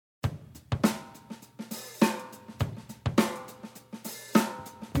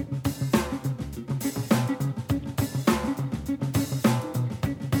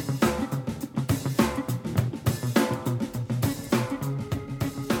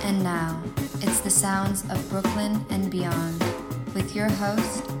now, it's the sounds of Brooklyn and beyond, with your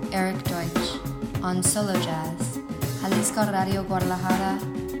host, Erik Deutsch, on Solo Jazz, Jalisco Radio Guadalajara,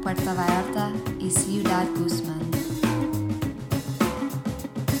 Puerto Vallarta y Ciudad Guzmán.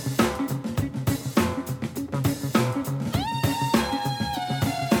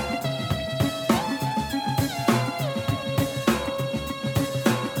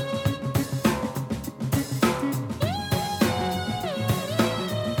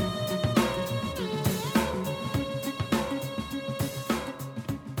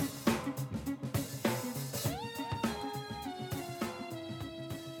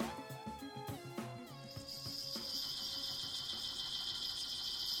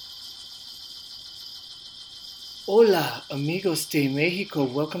 Hola, amigos de Mexico.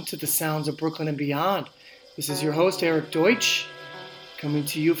 Welcome to the Sounds of Brooklyn and Beyond. This is your host, Erik Deutsch, coming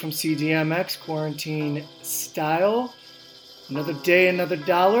to you from CDMX quarantine style. Another day, another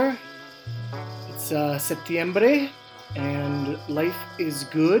dollar. It's Septiembre, and life is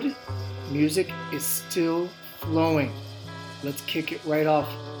good. Music is still flowing. Let's kick it right off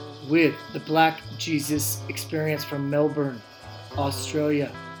with the Black Jesus Experience from Melbourne, Australia,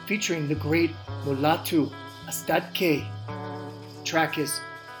 featuring the great Mulatu Astatke. Track is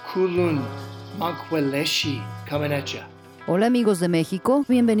Kulun Mankweleshi, coming at ya. Hola amigos de México,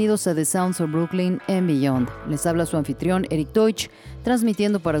 bienvenidos a The Sounds of Brooklyn and Beyond. Les habla su anfitrión Erik Deutsch,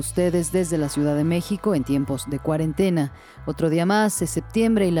 transmitiendo para ustedes desde la Ciudad de México en tiempos de cuarentena. Otro día más, es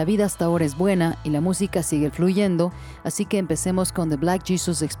septiembre y la vida hasta ahora es buena y la música sigue fluyendo, así que empecemos con The Black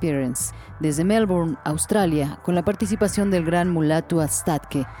Jesus Experience, desde Melbourne, Australia, con la participación del gran Mulatu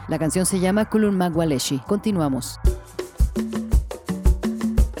Astatke. La canción se llama Kulun Mankweleshi. Continuamos.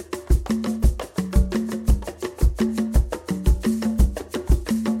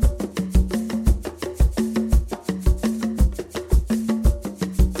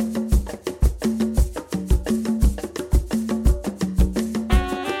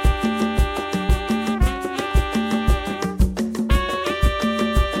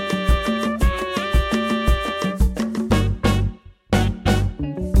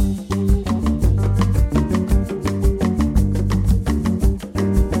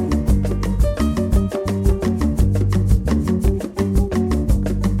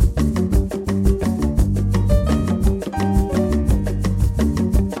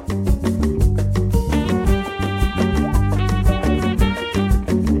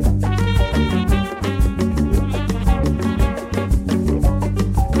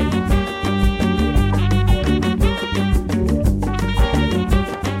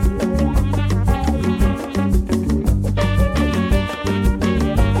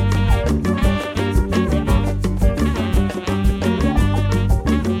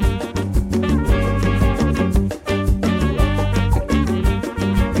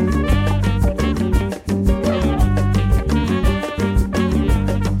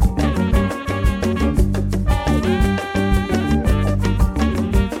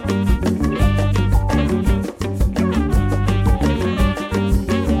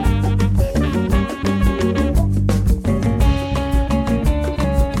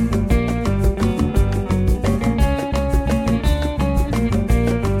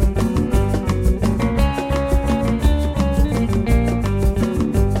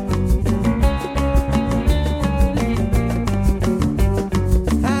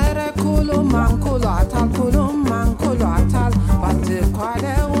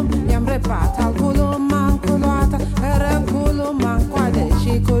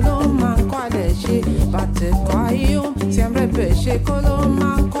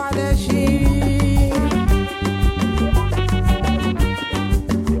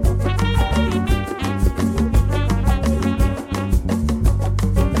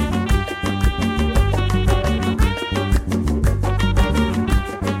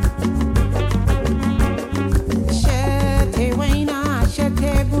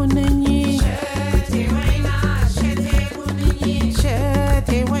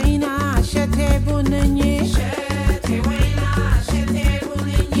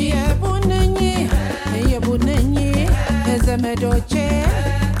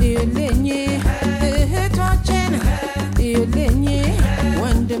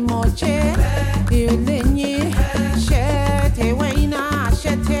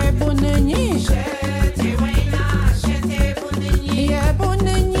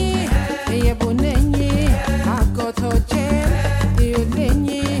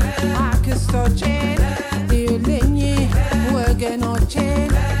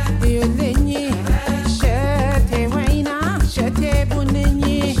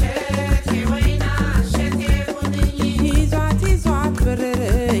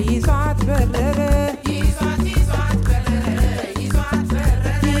 He's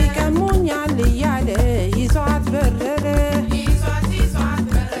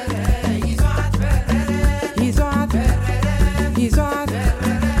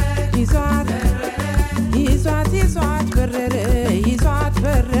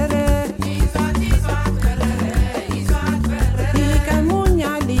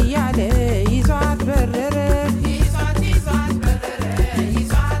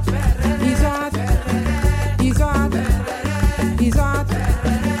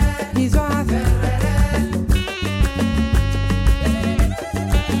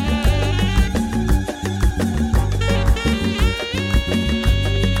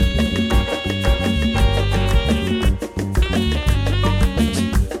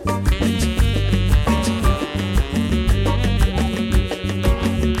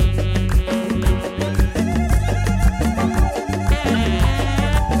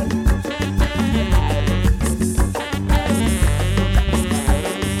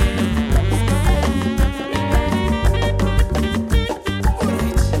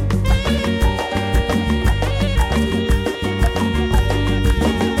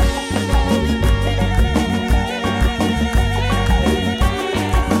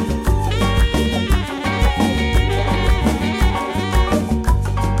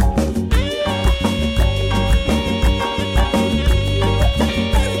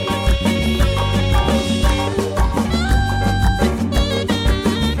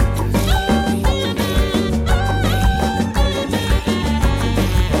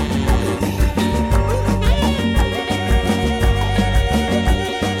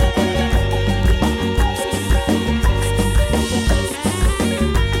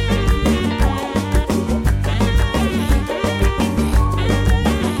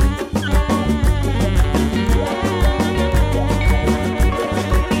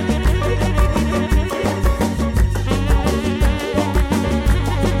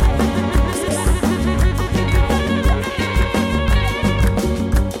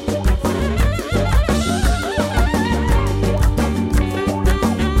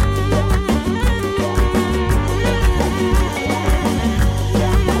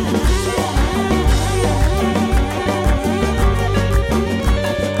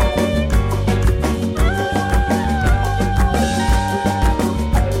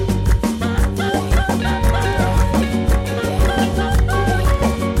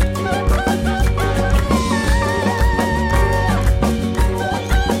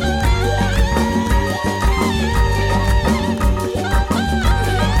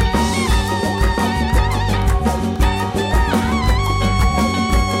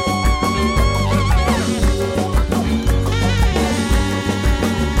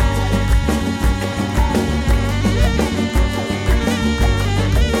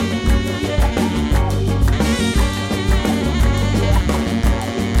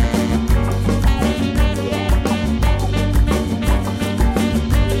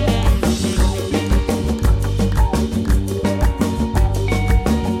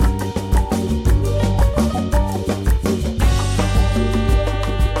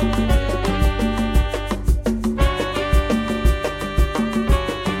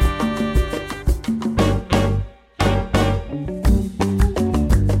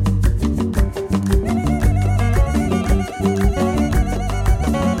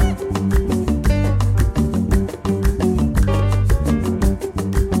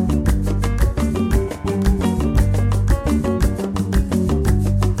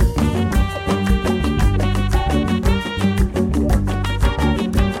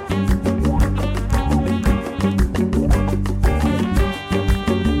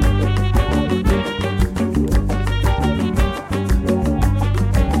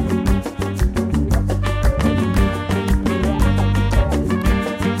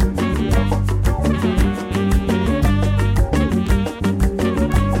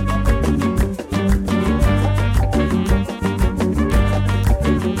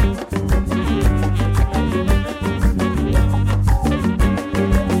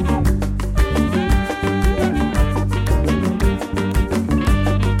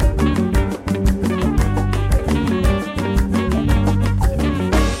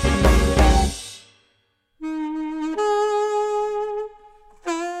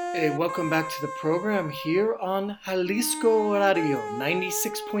welcome back to the program here on Jalisco Radio,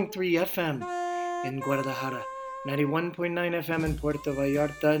 96.3 FM in Guadalajara, 91.9 FM in Puerto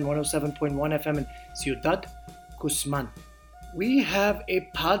Vallarta, and 107.1 FM in Ciudad Guzman. We have a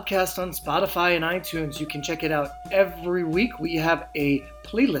podcast on Spotify and iTunes. You can check it out every week. We have a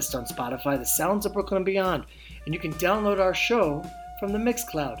playlist on Spotify, The Sounds of Brooklyn and Beyond, and you can download our show from the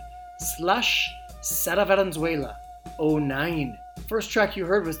Mixcloud /Sara Valenzuela 09. First track you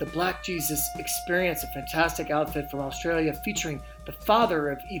heard was the Black Jesus Experience, a fantastic outfit from Australia featuring the father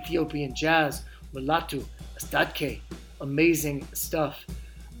of Ethiopian jazz, Mulatu Astatke. Amazing stuff.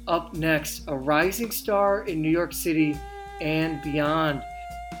 Up next, a rising star in New York City and beyond,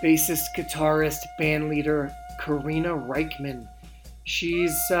 bassist, guitarist, bandleader Karina Rykman.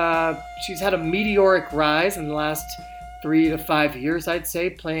 She's had a meteoric rise in the last 3 to 5 years, I'd say,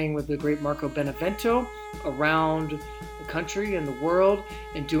 playing with the great Marco Benevento around the country and the world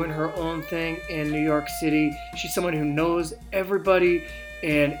and doing her own thing in New York City. She's someone who knows everybody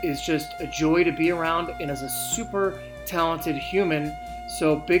and is just a joy to be around and is a super talented human.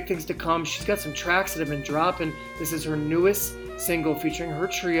 So big things to come. She's got some tracks that have been dropping. This is her newest single featuring her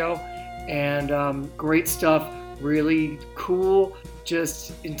trio, and great stuff. Really cool,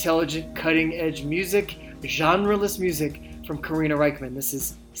 just intelligent, cutting-edge music, genreless music from Karina Rykman. This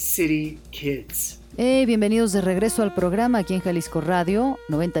is City Kids. Hey, bienvenidos de regreso al programa aquí en Jalisco Radio,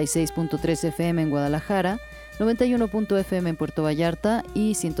 96.3 FM en Guadalajara, 91.FM en Puerto Vallarta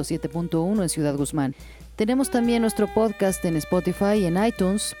y 107.1 en Ciudad Guzmán. Tenemos también nuestro podcast en Spotify y en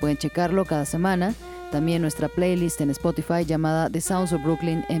iTunes, pueden checarlo cada semana. También nuestra playlist en Spotify llamada The Sounds of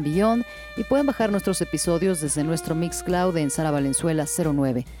Brooklyn and Beyond, y pueden bajar nuestros episodios desde nuestro Mixcloud en Sara Valenzuela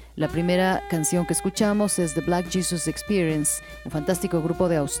 09. La primera canción que escuchamos es The Black Jesus Experience, un fantástico grupo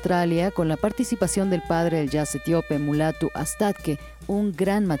de Australia con la participación del padre del jazz etíope Mulatu Astatke, un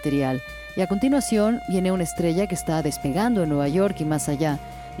gran material. Y a continuación viene una estrella que está despegando en Nueva York y más allá,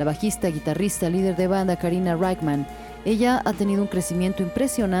 la bajista, guitarrista, líder de banda Karina Rykman. Ella ha tenido un crecimiento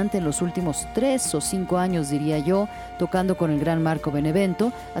impresionante en los últimos 3 o 5 años, diría yo, tocando con el gran Marco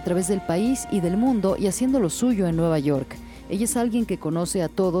Benevento a través del país y del mundo y haciendo lo suyo en Nueva York. Ella es alguien que conoce a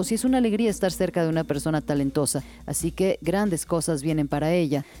todos y es una alegría estar cerca de una persona talentosa, así que grandes cosas vienen para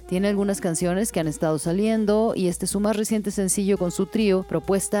ella. Tiene algunas canciones que han estado saliendo y este es su más reciente sencillo con su trío,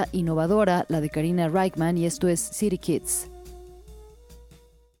 propuesta innovadora, la de Karina Rykman, y esto es City Kids.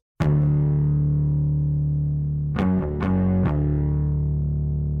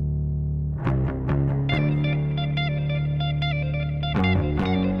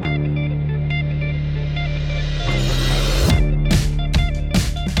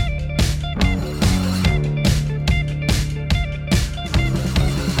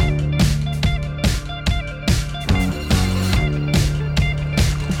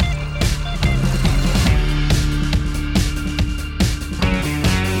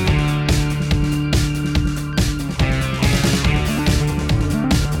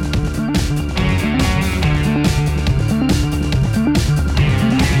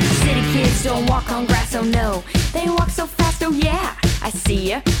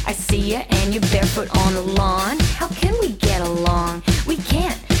 And you're barefoot on the lawn. How can we get along? We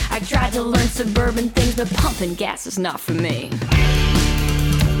can't. I tried to learn suburban things, but pumping gas is not for me.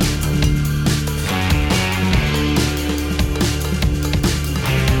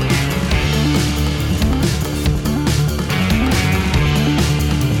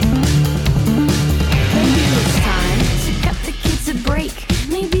 Maybe it's time to cut the kids a break.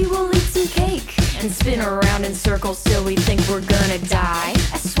 Maybe we'll eat some cake and spin around in circles till we think we're gonna die.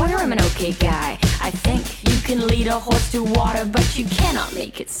 I swear I'm an okay guy. I think you can lead a horse to water, but you cannot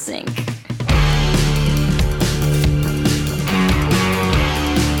make it sink.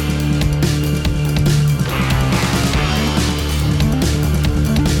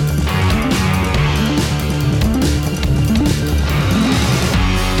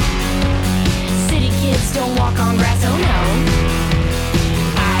 City kids don't walk on grass, oh no.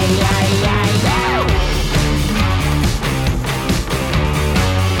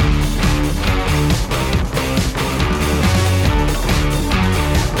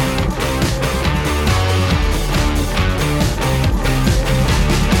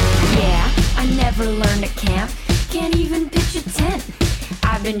 Learn to camp, can't even pitch a tent.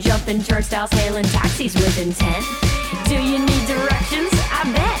 I've been jumping turnstiles, hailing taxis with intent. Do you need directions? I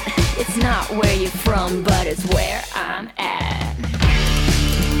bet. It's not where you're from, but it's where I'm at.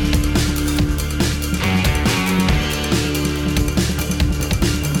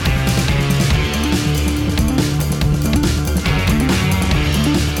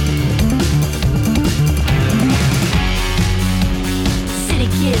 City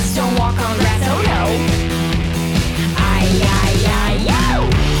kids don't walk on grass, oh no.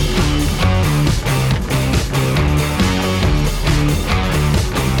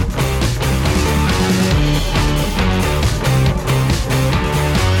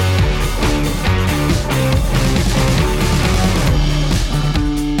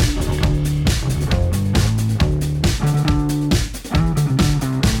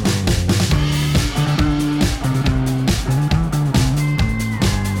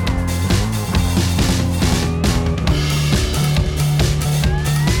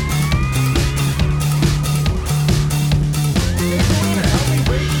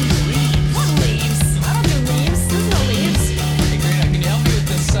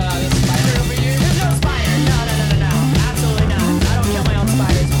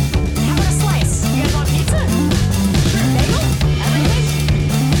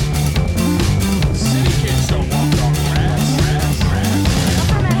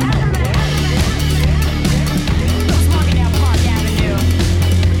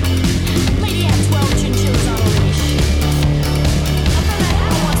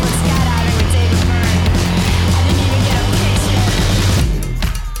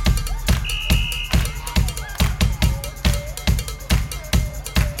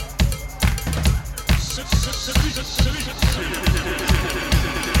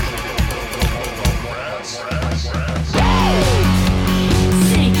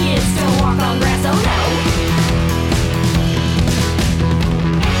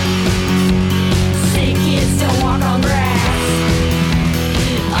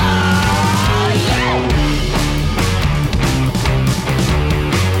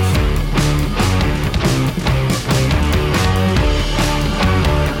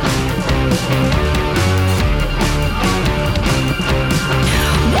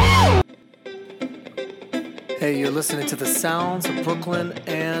 Hey, you're listening to the sounds of Brooklyn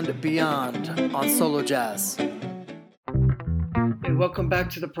and beyond on Solo Jazz. Hey, welcome back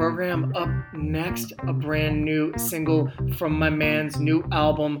to the program. Up next, a brand new single from my man's new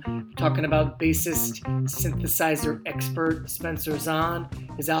album. I'm talking about bassist, synthesizer expert Spencer Zahn.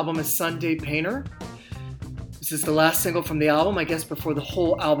 His album is Sunday Painter. This is the last single from the album, I guess, before the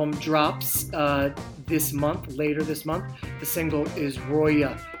whole album drops later this month. The single is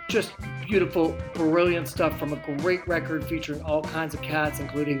Roya. Just beautiful, brilliant stuff from a great record featuring all kinds of cats,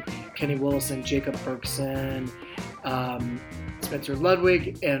 including Kenny Wilson, Jacob Bergson, Spencer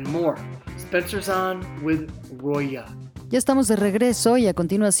Ludwig, and more. Spencer Zahn with Roya. Ya estamos de regreso y a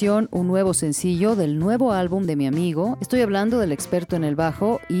continuación un nuevo sencillo del nuevo álbum de mi amigo. Estoy hablando del experto en el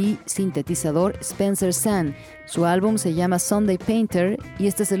bajo y sintetizador Spencer Zahn. Su álbum se llama Sunday Painter y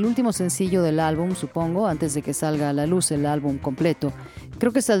este es el último sencillo del álbum, supongo, antes de que salga a la luz el álbum completo.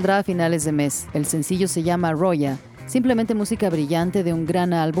 Creo que saldrá a finales de mes. El sencillo se llama Roya. Simplemente música brillante de un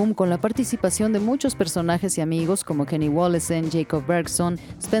gran álbum con la participación de muchos personajes y amigos como Kenny Wollesen, Jacob Bergson,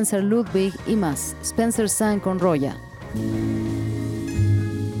 Spencer Ludwig y más. Spencer Zahn con Roya.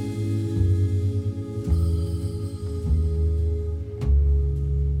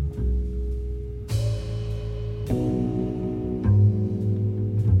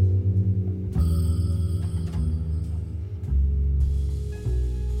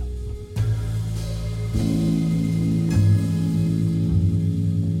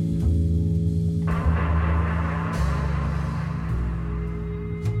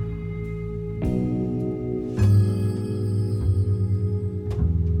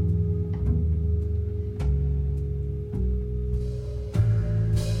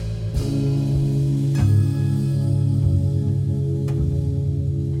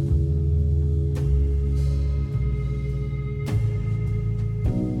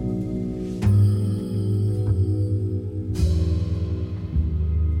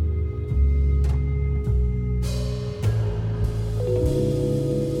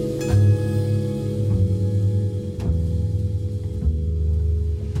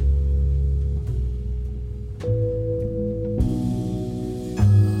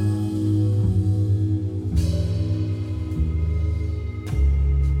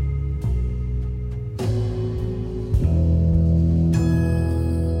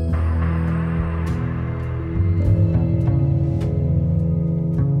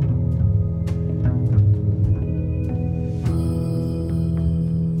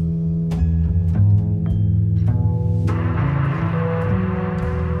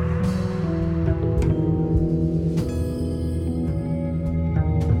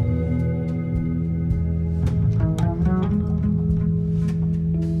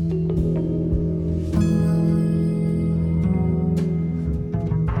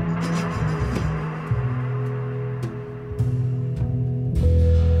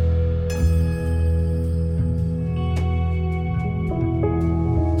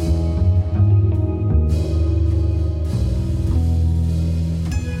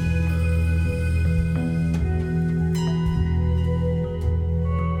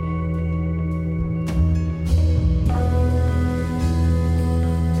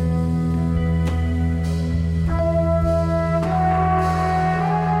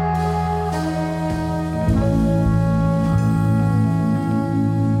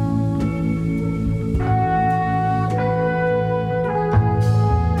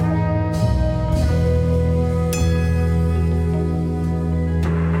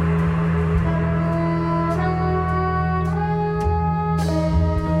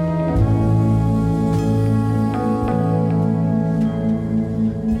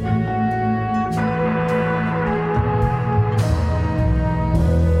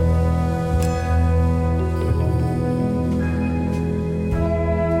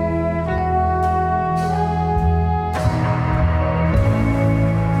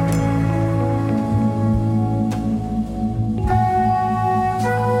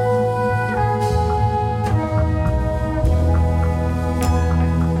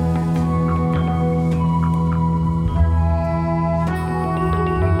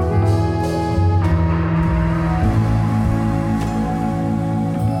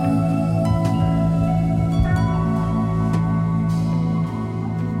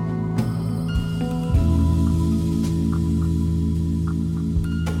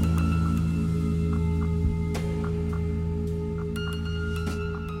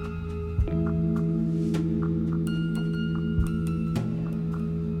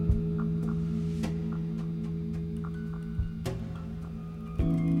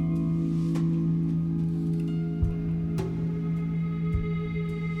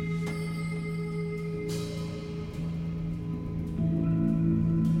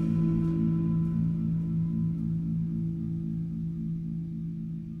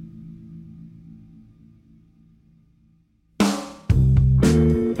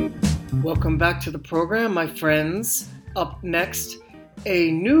 Welcome back to the program, my friends. Up next,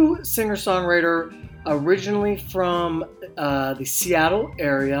 a new singer-songwriter originally from the Seattle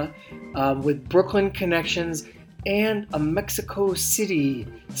area with Brooklyn connections and a Mexico City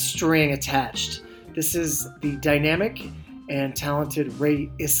string attached. This is the dynamic and talented Rae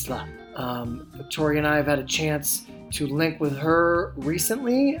Isla. Victoria and I have had a chance to link with her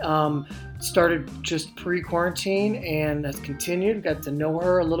recently. Started just pre-quarantine and has continued. Got to know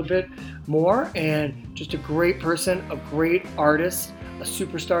her a little bit more, and just a great person, a great artist, a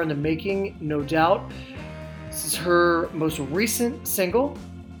superstar in the making, no doubt. This is her most recent single,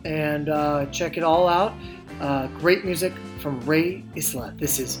 and check it all out. Great music from Rae Isla.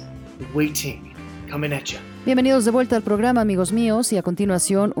 This is Waiting, coming at you. Bienvenidos de vuelta al programa, amigos míos, y a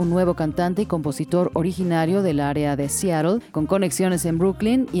continuación un nuevo cantante y compositor originario del área de Seattle, con conexiones en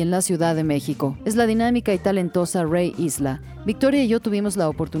Brooklyn y en la Ciudad de México. Es la dinámica y talentosa Rae Isla. Victoria y yo tuvimos la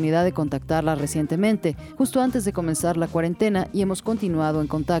oportunidad de contactarla recientemente, justo antes de comenzar la cuarentena, y hemos continuado en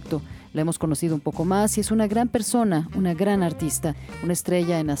contacto. La hemos conocido un poco más y es una gran persona, una gran artista, una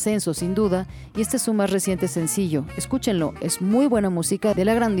estrella en ascenso sin duda, y este es su más reciente sencillo. Escúchenlo, es muy buena música de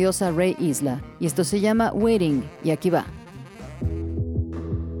la grandiosa Rae Isla, y esto se llama Waiting, y aquí va.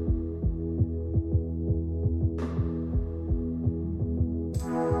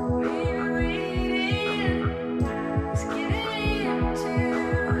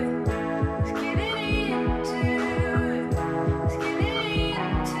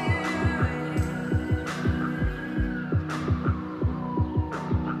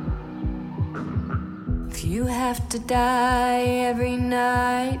 You have to die every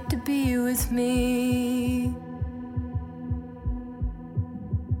night to be with me.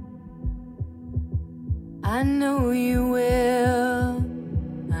 I know you will,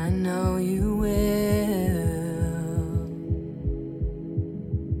 I know you will.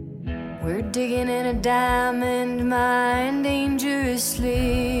 We're digging in a diamond mine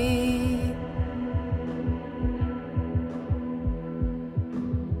dangerously.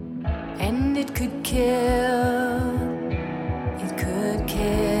 And it could kill you.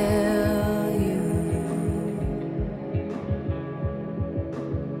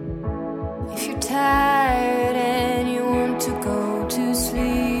 If you're tired and you want to go to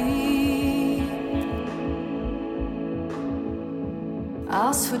sleep,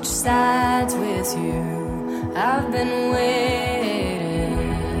 I'll switch sides with you. I've been waiting.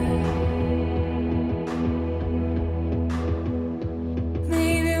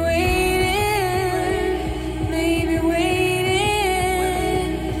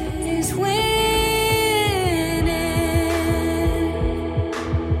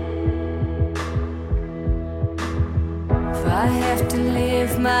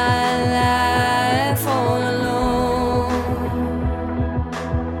 My life all alone.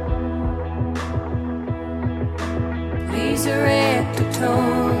 Please erect a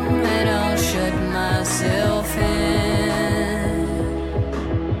tone and I'll shut myself in.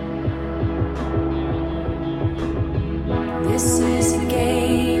 This is a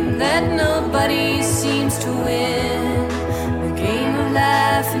game that nobody seems to win. The game of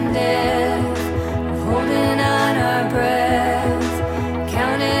life and death, of holding on our breath.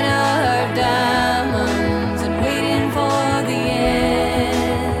 Counting all our diamonds and waiting for the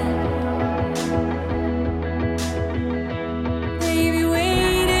end. Maybe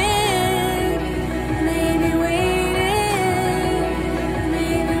waiting, maybe waiting,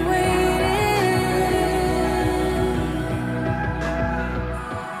 maybe waiting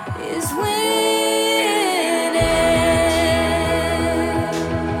is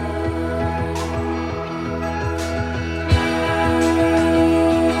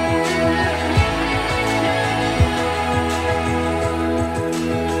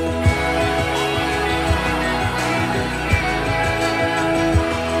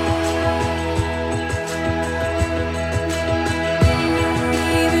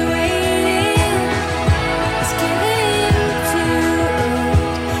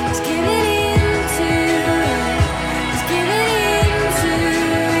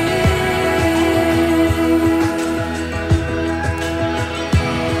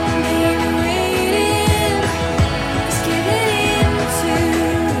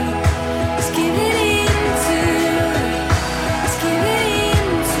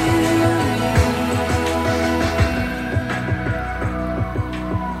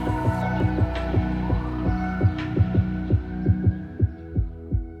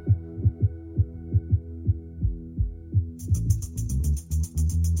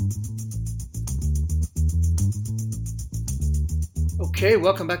Okay,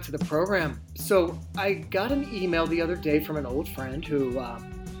 welcome back to the program. So I got an email the other day from an old friend who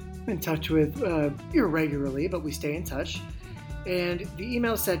in touch with irregularly, but we stay in touch. And the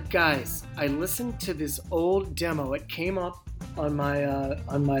email said, guys, I listened to this old demo. It came up on my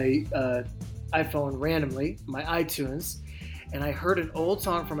iPhone randomly, my iTunes, and I heard an old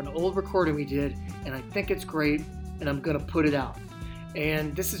song from an old recording we did, and I think it's great, and I'm going to put it out.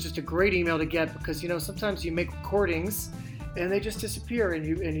 And this is just a great email to get because, sometimes you make recordings and they just disappear, and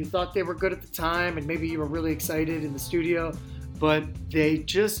you thought they were good at the time, and maybe you were really excited in the studio, but they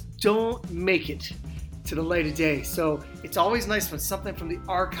just don't make it to the light of day. So it's always nice when something from the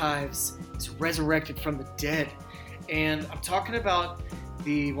archives is resurrected from the dead. And I'm talking about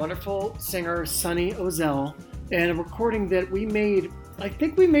the wonderful singer Sunny Ozell and a recording that we made, I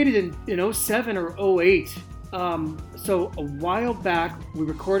think we made it in 07 or 08. So a while back, we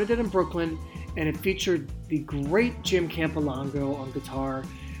recorded it in Brooklyn, and it featured the great Jim Campolongo on guitar,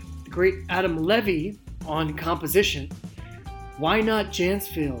 the great Adam Levy on composition, Why Not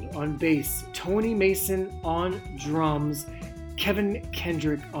Jansfield on bass, Tony Mason on drums, Kevin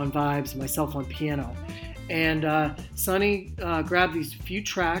Kendrick on vibes, myself on piano. And Sunny grabbed these few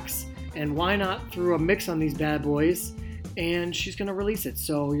tracks, and Why Not threw a mix on these bad boys, and she's going to release it.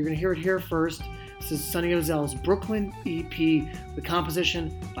 So you're going to hear it here first. This is Sunny Ozell's Brooklyn EP, the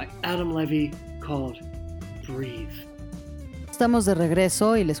composition by Adam Levy called Breathe. Estamos de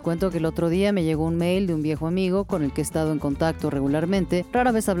regreso y les cuento que el otro día me llegó un mail de un viejo amigo con el que he estado en contacto regularmente.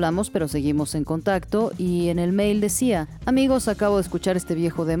 Rara vez hablamos, pero seguimos en contacto, y en el mail decía: amigos, acabo de escuchar este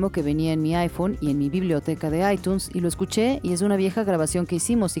viejo demo que venía en mi iPhone y en mi biblioteca de iTunes, y lo escuché y es una vieja grabación que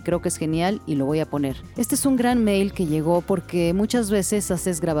hicimos y creo que es genial y lo voy a poner. Este es un gran mail que llegó porque muchas veces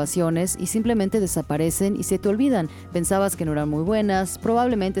haces grabaciones y simplemente desaparecen y se te olvidan. Pensabas que no eran muy buenas,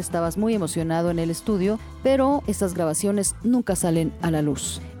 probablemente estabas muy emocionado en el estudio, pero esas grabaciones nunca salen a la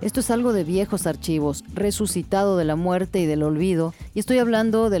luz. Esto es algo de viejos archivos, resucitado de la muerte y del olvido, y estoy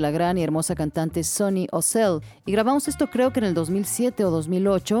hablando de la gran y hermosa cantante Sunny Ozell, y grabamos esto creo que en el 2007 o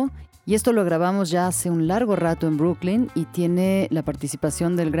 2008, y esto lo grabamos ya hace un largo rato en Brooklyn, y tiene la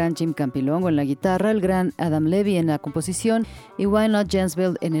participación del gran Jim Campolongo en la guitarra, el gran Adam Levy en la composición, y Why Not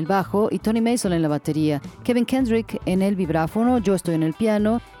Jansfield en el bajo, y Tony Mason en la batería, Kevin Kendrick en el vibráfono, yo estoy en el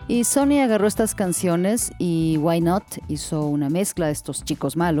piano, y Sunny agarró estas canciones y Why Not hizo una mezcla de estos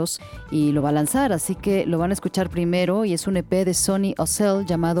chicos malos y lo va a lanzar, así que lo van a escuchar primero, y es un EP de Sunny Ozell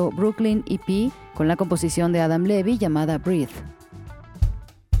llamado Brooklyn EP con la composición de Adam Levy llamada Breathe.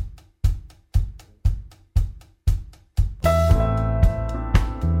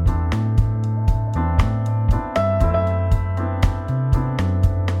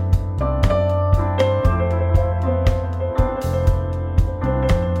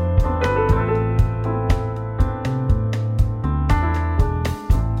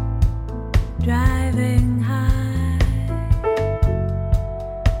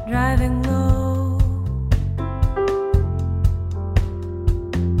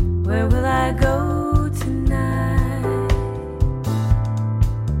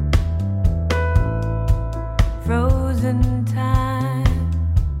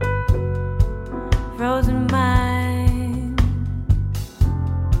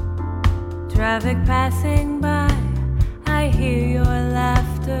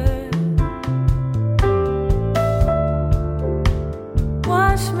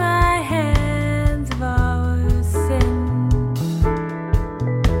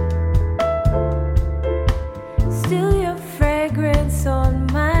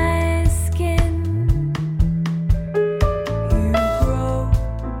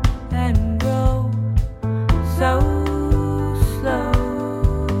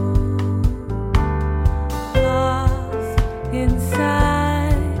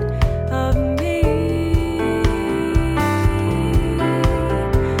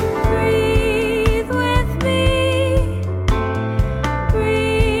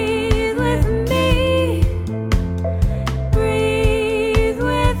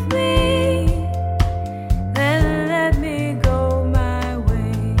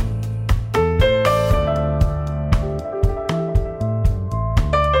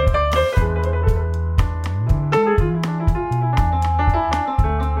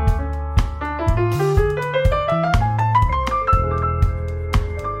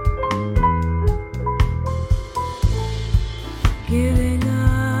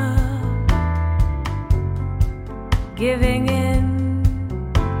 Giving in,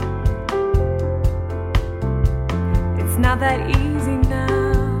 it's not that easy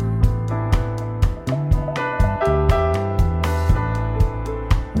now.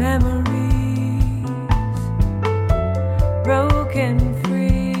 Memories broken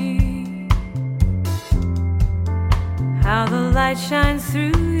free. How the light shines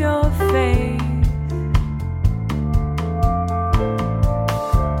through your your face.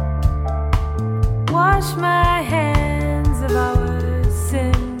 Wash my hands of our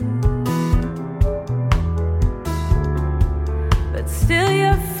sin, but still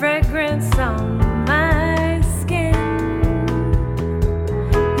your fragrance on my skin.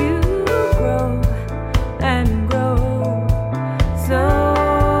 You grow and grow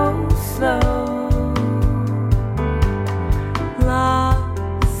so slow,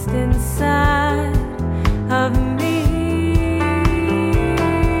 lost inside of me.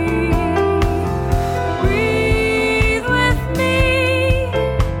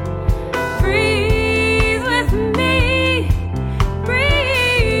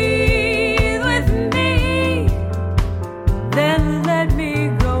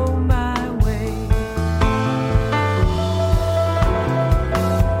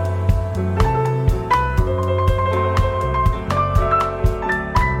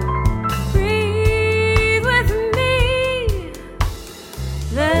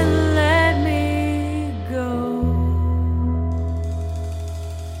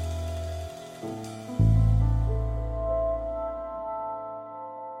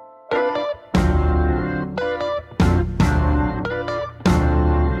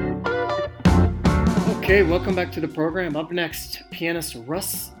 Okay, welcome back to the program. Up next, pianist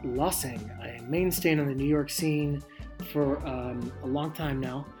Russ Lossing, a mainstay on the New York scene for a long time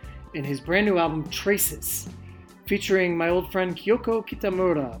now, in his brand new album Traces, featuring my old friend Kyoko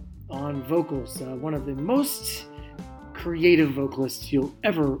Kitamura on vocals, one of the most creative vocalists you'll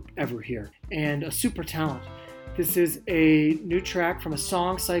ever hear, and a super talent. This is a new track from a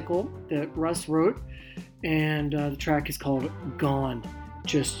song cycle that Russ wrote, and the track is called Gone.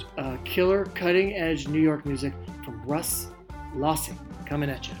 Just killer, cutting-edge New York music from Russ Lossing,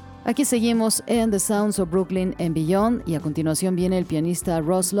 coming at you. Aquí seguimos en The Sounds of Brooklyn and Beyond, y a continuación viene el pianista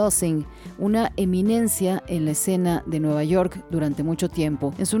Russ Lossing, una eminencia en la escena de Nueva York durante mucho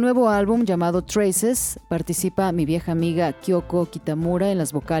tiempo. En su nuevo álbum llamado Traces participa mi vieja amiga Kyoko Kitamura en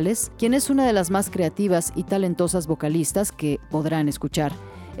las vocales, quien es una de las más creativas y talentosas vocalistas que podrán escuchar.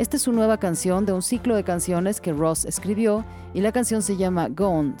 Esta es su nueva canción de un ciclo de canciones que Russ escribió, y la canción se llama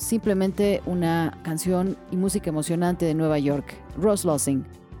Gone, simplemente una canción y música emocionante de Nueva York. Russ Lossing.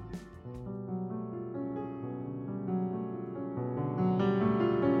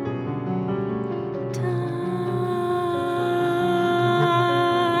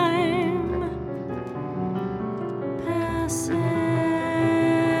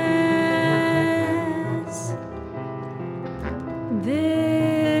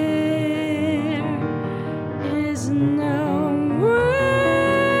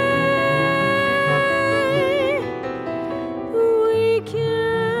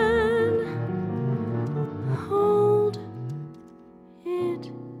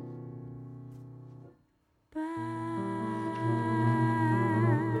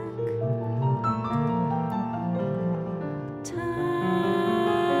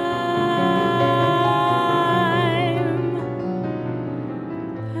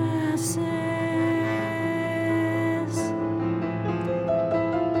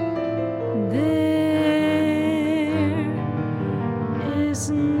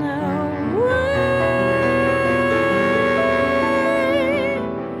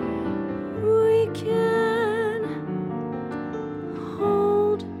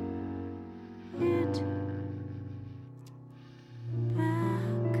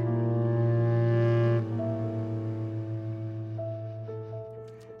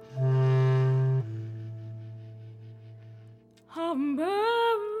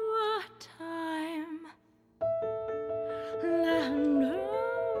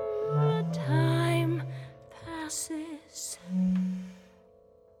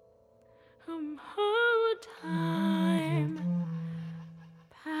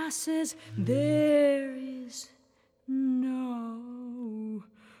 There is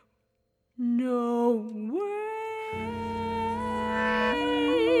no way.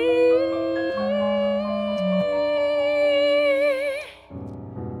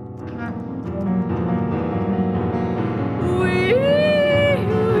 We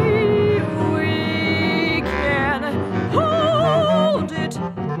can hold it,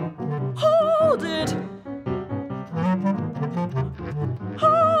 hold it,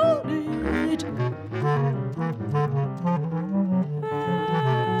 hold it.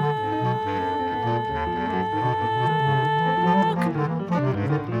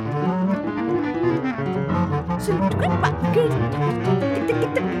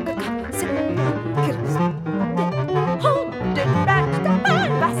 Hold it back to my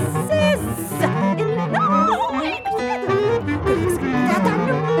basses in the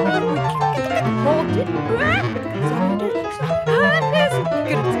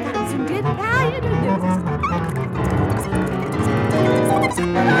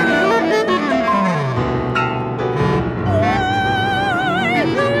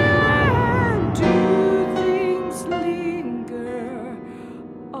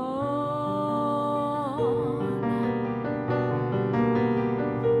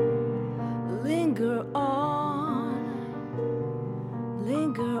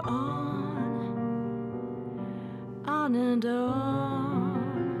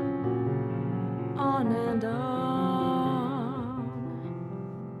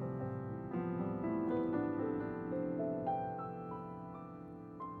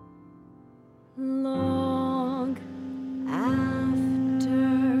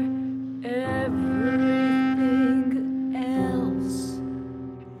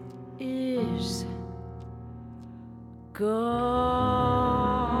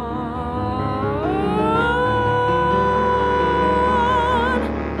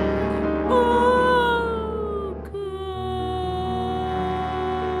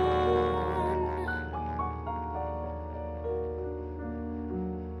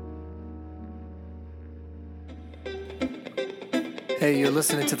Hey, you're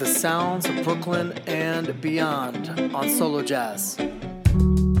listening to the sounds of Brooklyn and beyond on Solo Jazz.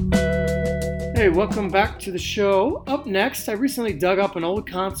 Hey, welcome back to the show. Up next, I recently dug up an old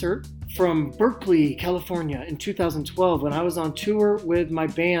concert from Berkeley, California in 2012 when I was on tour with my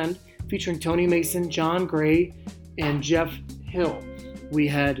band featuring Tony Mason, John Gray, and Jeff Hill. We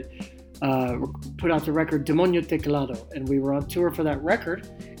had put out the record Demonio Teclado, and we were on tour for that record.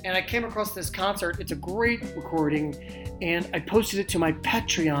 And I came across this concert. It's a great recording, and I posted it to my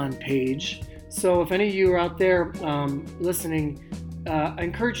Patreon page. So if any of you are out there listening, I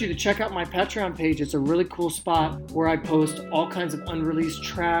encourage you to check out my Patreon page. It's a really cool spot where I post all kinds of unreleased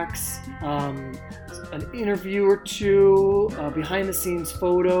tracks, an interview or two, behind-the-scenes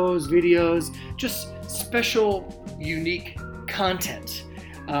photos, videos, just special, unique content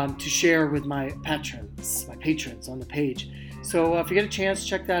to share with my patrons on the page. So if you get a chance,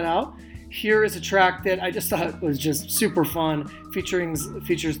 check that out. Here is a track that I just thought was just super fun, features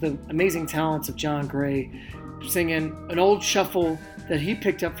the amazing talents of John Gray, singing an old shuffle that he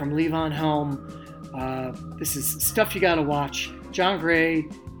picked up from Levon Helm. This is Stuff You Gotta Watch. John Gray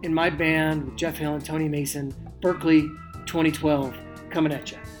in my band with Jeff Hill and Tony Mason, Berkeley 2012, coming at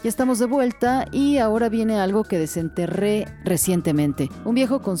ya. Ya estamos de vuelta y ahora viene algo que desenterré recientemente. Un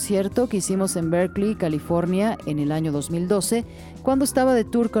viejo concierto que hicimos en Berkeley, California, en el año 2012, cuando estaba de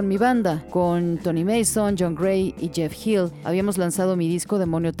tour con mi banda, con Tony Mason, John Gray y Jeff Hill. Habíamos lanzado mi disco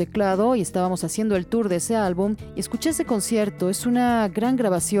Demonio Teclado y estábamos haciendo el tour de ese álbum. Y escuché ese concierto, es una gran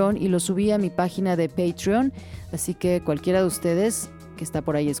grabación y lo subí a mi página de Patreon, así que cualquiera de ustedes que está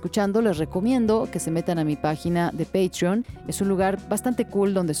por ahí escuchando, les recomiendo que se metan a mi página de Patreon. Es un lugar bastante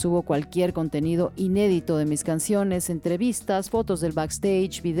cool donde subo cualquier contenido inédito de mis canciones, entrevistas, fotos del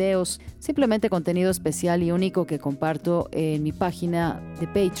backstage, videos, simplemente contenido especial y único que comparto en mi página de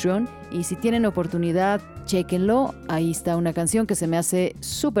Patreon. Y si tienen oportunidad, chéquenlo. Ahí está una canción que se me hace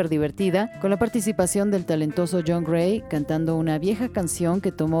súper divertida, con la participación del talentoso John Gray cantando una vieja canción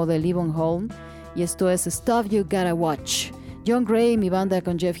que tomó de Levon Helm, y esto es Stuff You Gotta Watch. John Gray, mi banda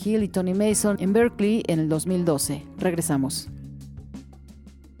con Jeff Hill y Tony Mason en Berkeley en el 2012. Regresamos.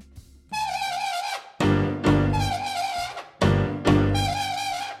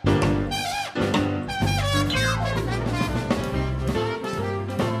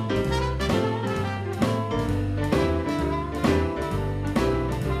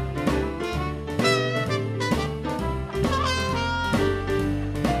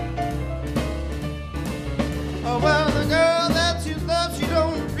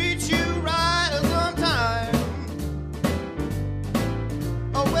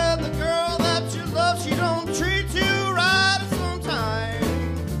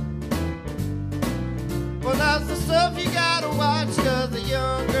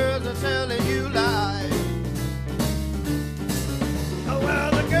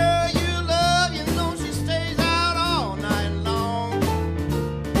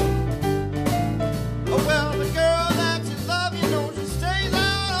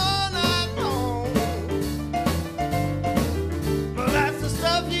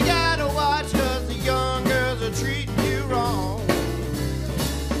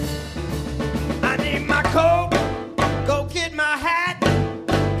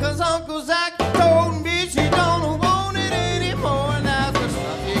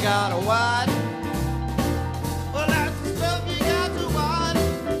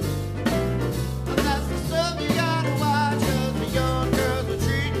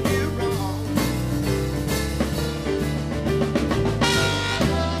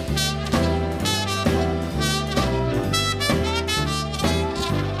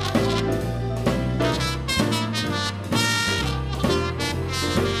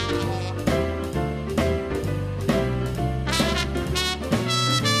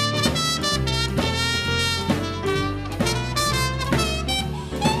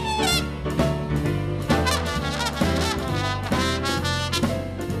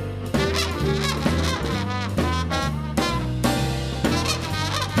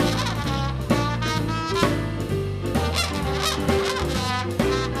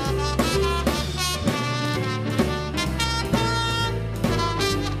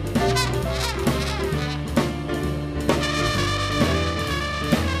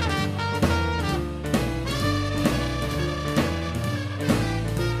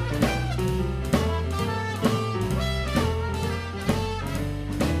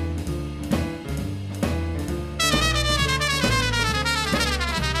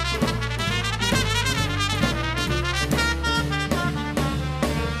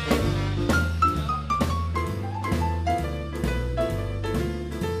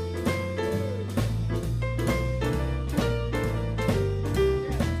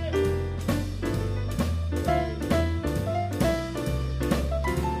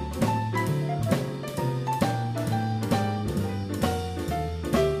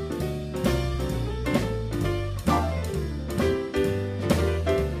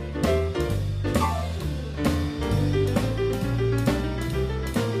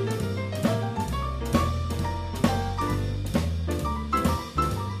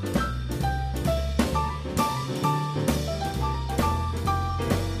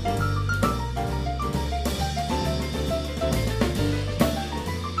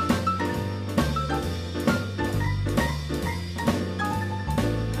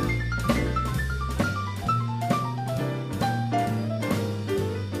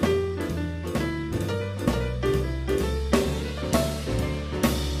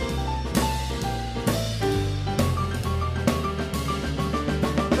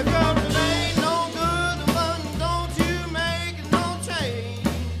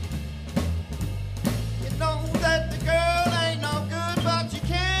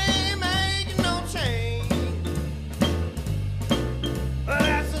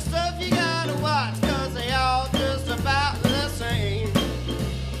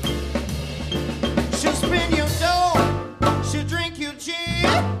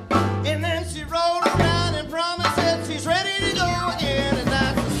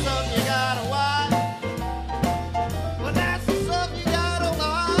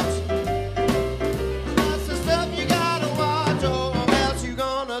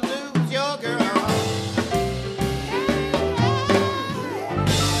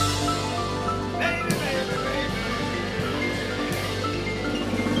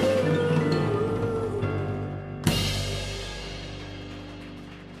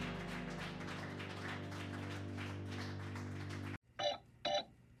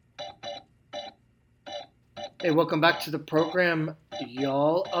 Hey, welcome back to the program,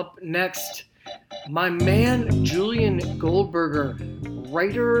 y'all. Up next, my man Julian Goldberger,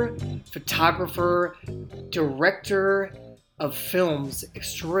 writer, photographer, director of films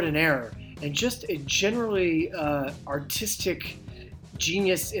extraordinaire, and just a generally artistic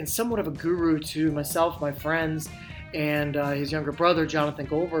genius and somewhat of a guru to myself, my friends, and his younger brother, Jonathan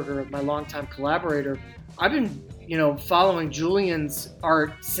Goldberger, my longtime collaborator. I've been, following Julian's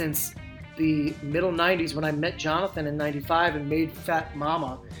art since the middle 90s when I met Jonathan in 95 and made Fat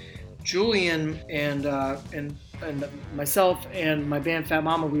Mama. Julian and myself and my band Fat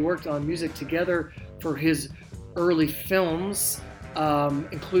Mama, we worked on music together for his early films,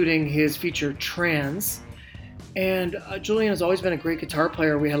 including his feature Trans. And Julian has always been a great guitar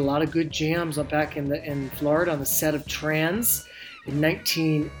player. We had a lot of good jams back in Florida on the set of Trans in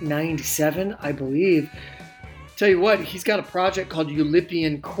 1997, I believe. Tell you what, he's got a project called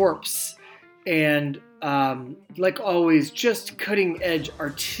Eulipion Corps. And like always, just cutting edge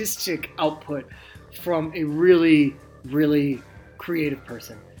artistic output from a really, really creative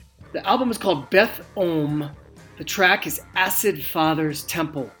person. The album is called Beth Om. The track is Acid Father's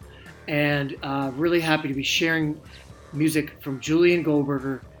Temple. And really happy to be sharing music from Julian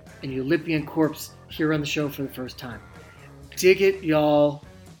Goldberger and Eulipion Corps here on the show for the first time. Dig it, y'all.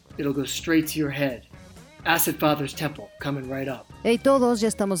 It'll go straight to your head. Acid Father's Temple, coming right up. Hey todos, ya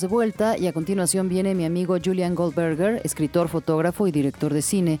estamos de vuelta y a continuación viene mi amigo Julian Goldberger, escritor, fotógrafo y director de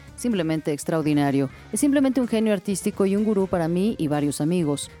cine, simplemente extraordinario. Es simplemente un genio artístico y un gurú para mí y varios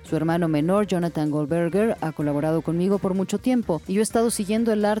amigos. Su hermano menor, Jonathan Goldberger, ha colaborado conmigo por mucho tiempo y yo he estado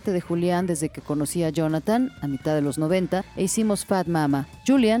siguiendo el arte de Julián desde que conocí a Jonathan a mitad de los 90 e hicimos Fat Mama.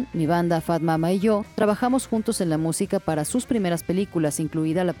 Julian, mi banda Fat Mama y yo trabajamos juntos en la música para sus primeras películas,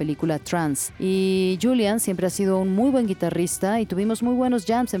 incluida la película Trans. Y Julian siempre ha sido un muy buen guitarrista y tuvimos muy buenos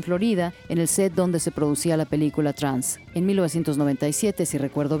jams en Florida, en el set donde se producía la película Trans, en 1997, si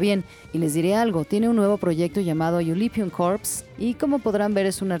recuerdo bien. Y les diré algo, tiene un nuevo proyecto llamado Eulipion Corps, y como podrán ver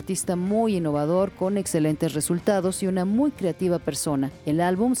es un artista muy innovador, con excelentes resultados y una muy creativa persona. El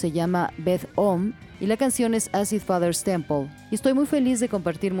álbum se llama Beth Om, y la canción es Acid Father's Temple. Y estoy muy feliz de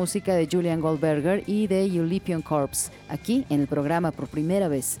compartir música de Julian Goldberger y de Eulipion Corps aquí en el programa por primera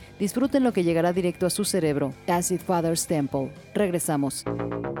vez. Disfruten lo que llegará directo a su cerebro, Acid Father's Temple. Regresamos.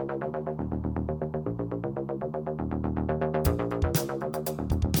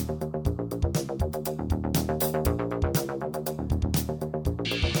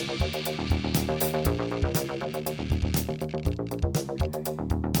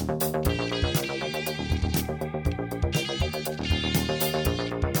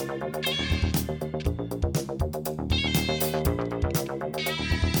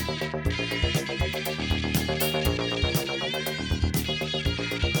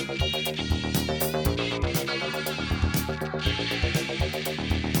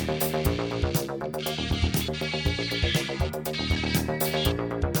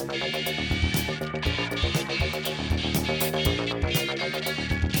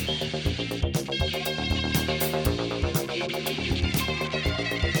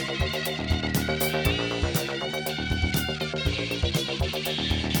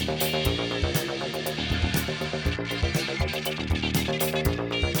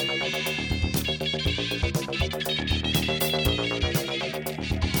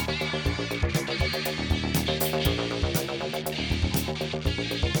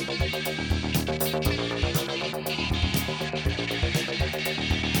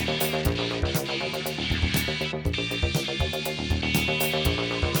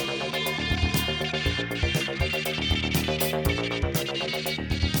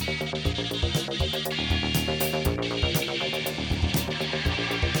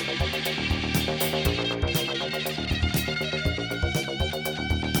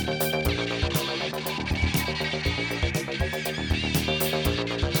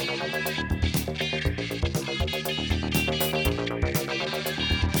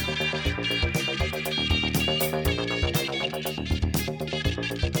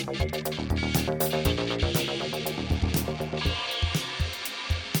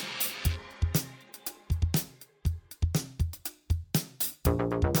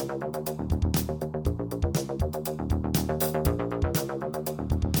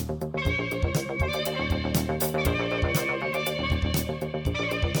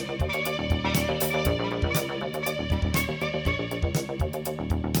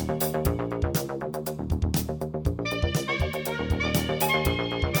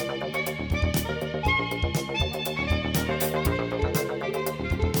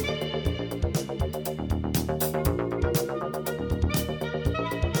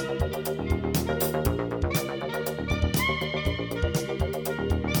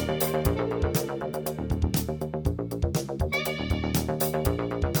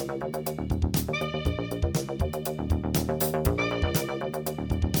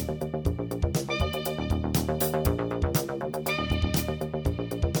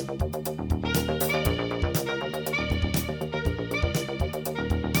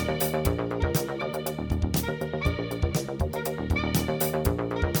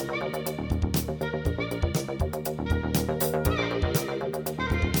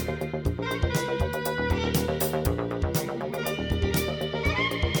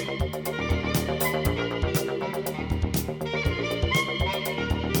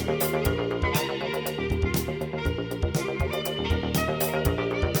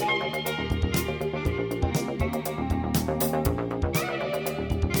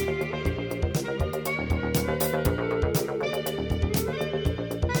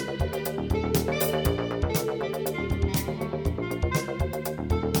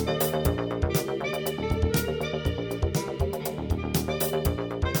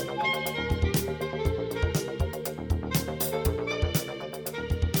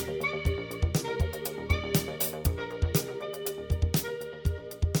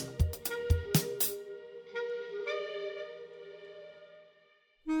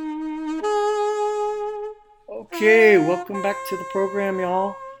 Okay, welcome back to the program,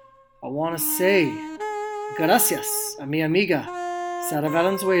 y'all. I want to say gracias a mi amiga Sara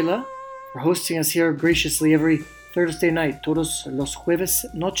Valenzuela for hosting us here graciously every Thursday night, todos los jueves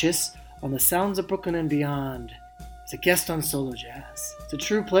noches, on the Sounds of Brooklyn and Beyond, as a guest on Solo Jazz. It's a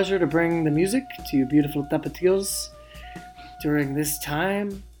true pleasure to bring the music to you beautiful tapatíos during this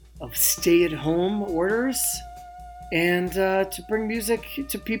time of stay-at-home orders, and to bring music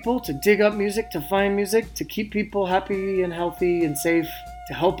to people, to dig up music, to find music, to keep people happy and healthy and safe,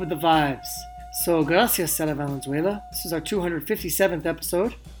 to help with the vibes. So, gracias, Sara Valenzuela. This is our 257th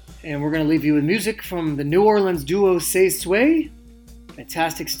episode, and we're going to leave you with music from the New Orleans duo Say Sway.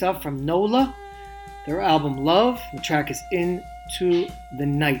 Fantastic stuff from NOLA, their album Love. The track is Into the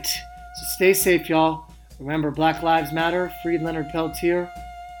Night. So stay safe, y'all. Remember, Black Lives Matter, free Leonard Peltier,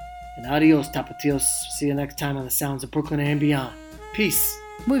 and adios, tapatíos. See you next time on the Sounds of Brooklyn and Beyond. Peace.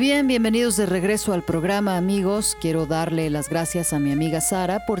 Muy bien, bienvenidos de regreso al programa, amigos. Quiero darle las gracias a mi amiga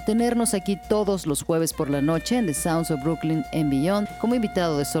Sara por tenernos aquí todos los jueves por la noche en The Sounds of Brooklyn and Beyond como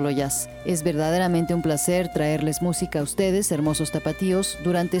invitado de Solo Jazz. Es verdaderamente un placer traerles música a ustedes, hermosos tapatíos,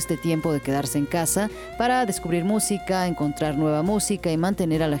 durante este tiempo de quedarse en casa para descubrir música, encontrar nueva música y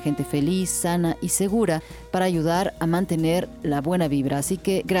mantener a la gente feliz, sana y segura para ayudar a mantener la buena vibra. Así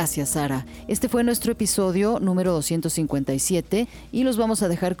que gracias, Sara. Este fue nuestro episodio número 257 y los vamos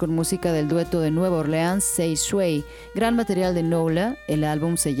a dejar con música del dueto de Nueva Orleans, Say Sway, gran material de NOLA. El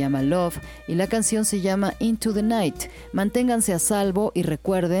álbum se llama Love y la canción se llama Into the Night. Manténganse a salvo y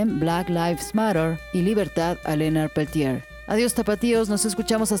recuerden Black Lives Matter y libertad a Leonard Peltier. Adiós, tapatíos, nos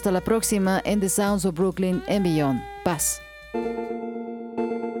escuchamos hasta la próxima en The Sounds of Brooklyn and Beyond. Paz.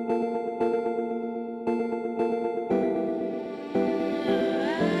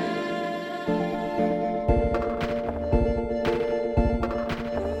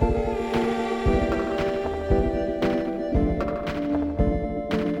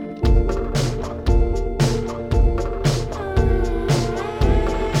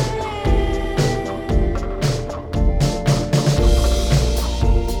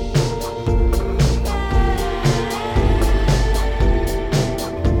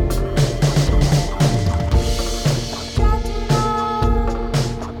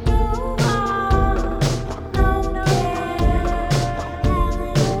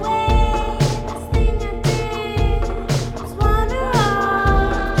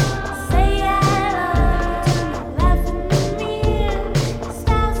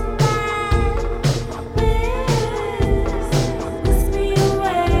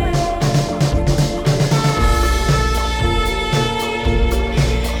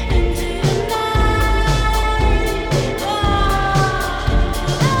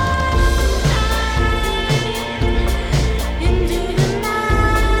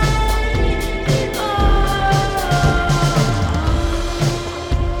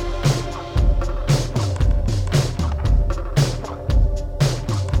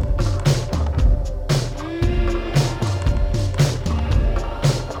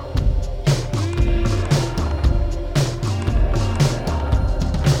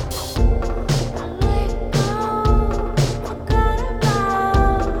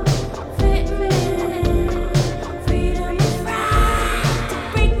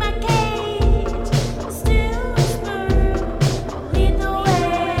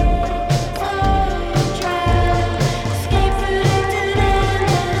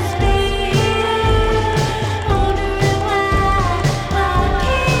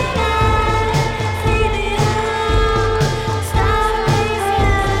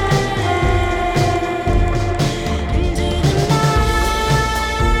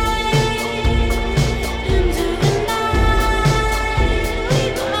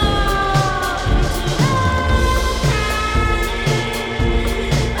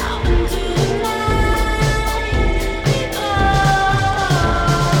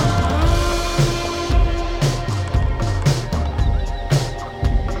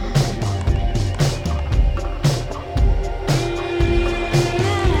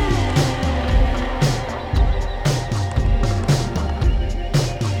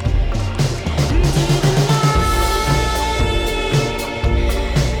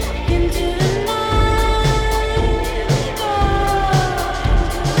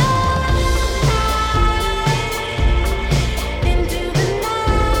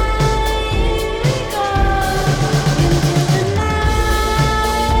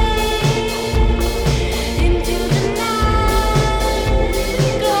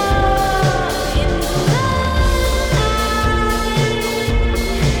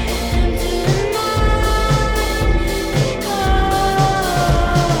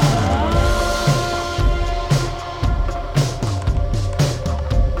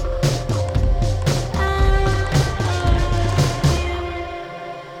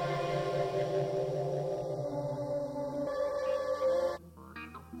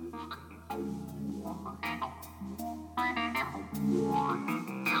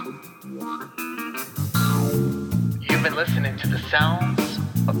 You've been listening to the sounds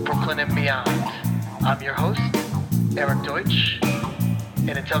of Brooklyn and beyond. I'm your host, Erik Deutsch,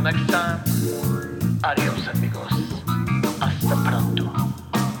 and until next time, adios amigos.